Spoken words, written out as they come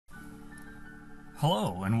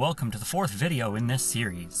Hello, and welcome to the fourth video in this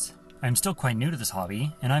series. I'm still quite new to this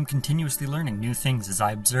hobby, and I'm continuously learning new things as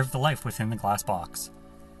I observe the life within the glass box.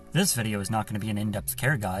 This video is not going to be an in-depth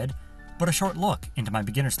care guide, but a short look into my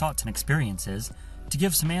beginner's thoughts and experiences to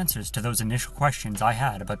give some answers to those initial questions I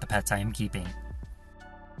had about the pets I am keeping.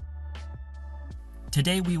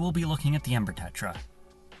 Today we will be looking at the Ember Tetra.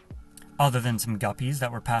 Other than some guppies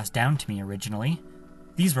that were passed down to me originally,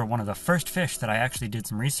 these were one of the first fish that I actually did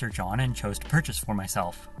some research on and chose to purchase for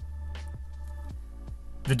myself.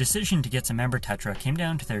 The decision to get some Ember Tetra came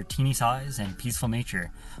down to their teeny size and peaceful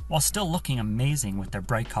nature, while still looking amazing with their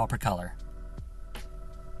bright copper color.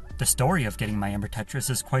 The story of getting my Ember Tetras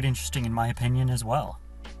is quite interesting in my opinion as well.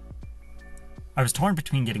 I was torn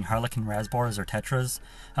between getting Harlequin Rasbors or Tetras,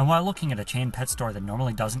 and while looking at a chain pet store that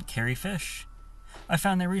normally doesn't carry fish, I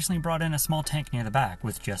found they recently brought in a small tank near the back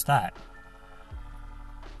with just that.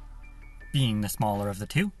 Being the smaller of the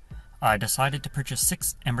two, I decided to purchase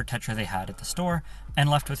 6 Ember Tetra they had at the store and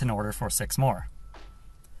left with an order for 6 more.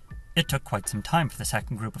 It took quite some time for the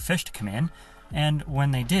second group of fish to come in, and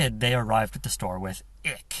when they did, they arrived at the store with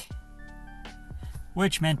ick.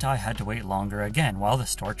 Which meant I had to wait longer again while the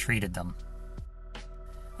store treated them.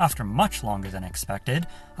 After much longer than expected,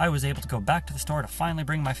 I was able to go back to the store to finally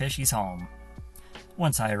bring my fishies home.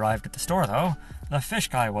 Once I arrived at the store though, the fish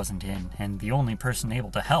guy wasn't in, and the only person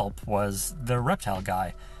able to help was the reptile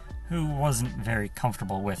guy, who wasn't very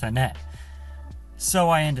comfortable with a net. So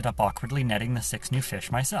I ended up awkwardly netting the 6 new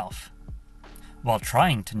fish myself. While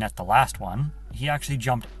trying to net the last one, he actually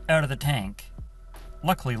jumped out of the tank,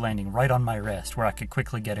 luckily landing right on my wrist where I could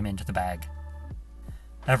quickly get him into the bag.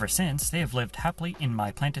 Ever since, they have lived happily in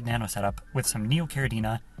my planted nano setup with some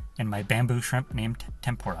Neocaridina and my bamboo shrimp named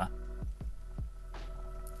Tempura.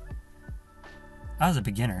 As a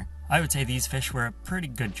beginner, I would say these fish were a pretty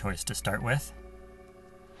good choice to start with.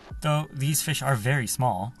 Though these fish are very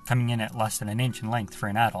small, coming in at less than an inch in length for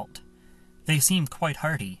an adult, they seem quite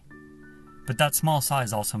hardy, but that small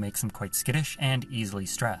size also makes them quite skittish and easily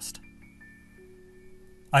stressed.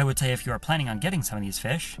 I would say if you are planning on getting some of these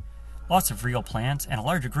fish, lots of real plants and a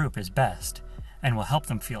larger group is best, and will help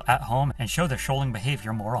them feel at home and show their shoaling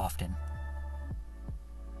behavior more often.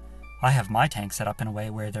 I have my tank set up in a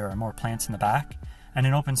way where there are more plants in the back and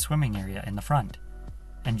an open swimming area in the front,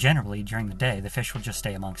 and generally during the day the fish will just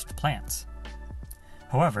stay amongst the plants.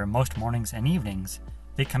 However, most mornings and evenings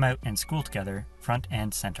they come out and school together, front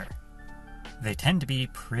and center. They tend to be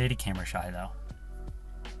pretty camera shy though.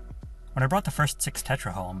 When I brought the first 6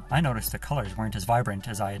 Tetra home, I noticed the colors weren't as vibrant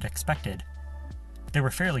as I had expected. They were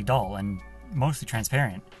fairly dull and mostly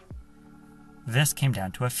transparent. This came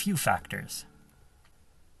down to a few factors.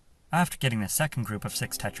 After getting the second group of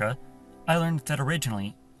 6 Tetra, I learned that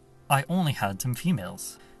originally I only had some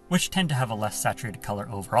females, which tend to have a less saturated color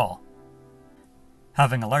overall.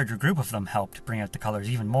 Having a larger group of them helped bring out the colors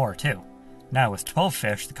even more too. Now with 12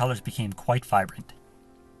 fish, the colors became quite vibrant.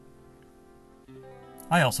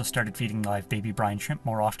 I also started feeding live baby brine shrimp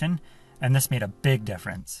more often, and this made a big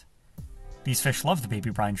difference. These fish love the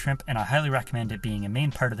baby brine shrimp, and I highly recommend it being a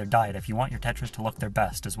main part of their diet if you want your Tetras to look their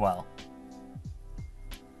best as well.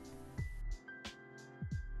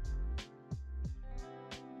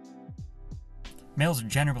 Males are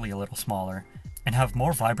generally a little smaller, and have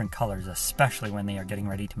more vibrant colors, especially when they are getting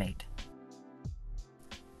ready to mate.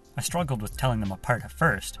 I struggled with telling them apart at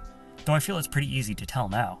first, though I feel it's pretty easy to tell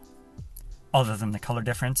now. Other than the color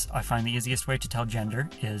difference, I find the easiest way to tell gender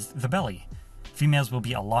is the belly. Females will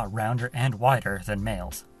be a lot rounder and wider than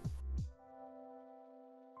males.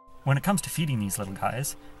 When it comes to feeding these little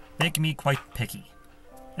guys, they can be quite picky.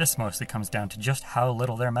 This mostly comes down to just how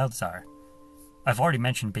little their mouths are. I've already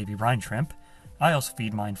mentioned baby brine shrimp. I also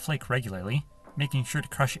feed mine flake regularly, making sure to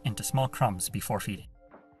crush it into small crumbs before feeding.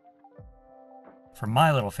 For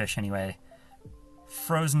my little fish anyway,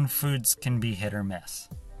 frozen foods can be hit or miss.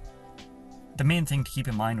 The main thing to keep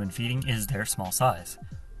in mind when feeding is their small size.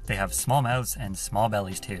 They have small mouths and small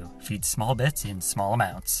bellies too. Feed small bits in small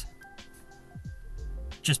amounts.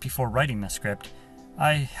 Just before writing the script,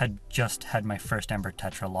 I had just had my first Ember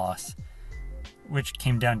Tetra loss, which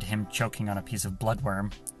came down to him choking on a piece of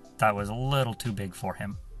bloodworm that was a little too big for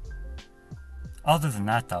him. Other than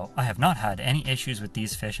that though, I have not had any issues with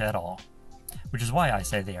these fish at all, which is why I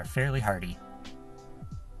say they are fairly hardy.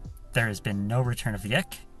 There has been no return of the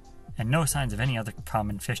ick, and no signs of any other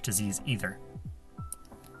common fish disease either.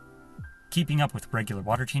 Keeping up with regular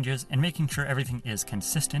water changes and making sure everything is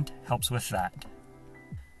consistent helps with that.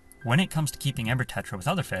 When it comes to keeping Ember Tetra with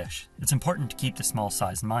other fish, it's important to keep the small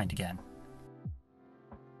size in mind again.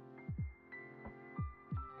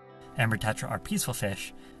 Ember Tetra are peaceful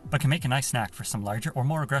fish, but can make a nice snack for some larger or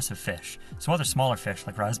more aggressive fish, so other smaller fish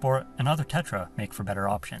like Rasbor and other Tetra make for better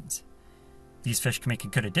options. These fish can make a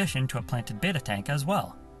good addition to a planted beta tank as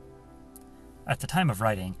well. At the time of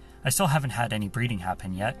writing, I still haven't had any breeding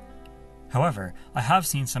happen yet. However, I have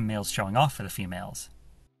seen some males showing off for the females.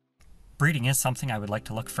 Breeding is something I would like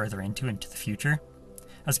to look further into the future,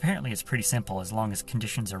 as apparently it's pretty simple as long as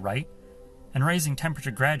conditions are right, and raising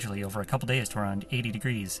temperature gradually over a couple days to around 80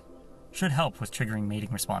 degrees should help with triggering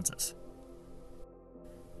mating responses.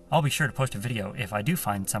 I'll be sure to post a video if I do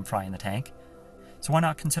find some fry in the tank, so why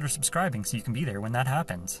not consider subscribing so you can be there when that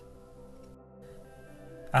happens.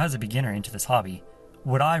 As a beginner into this hobby,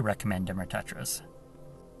 would I recommend Ember Tetras?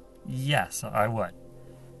 Yes, I would.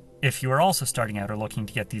 If you are also starting out or looking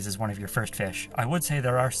to get these as one of your first fish, I would say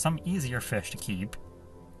there are some easier fish to keep,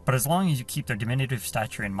 but as long as you keep their diminutive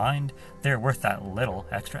stature in mind, they're worth that little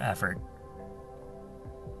extra effort.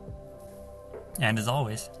 And as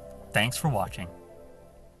always, thanks for watching.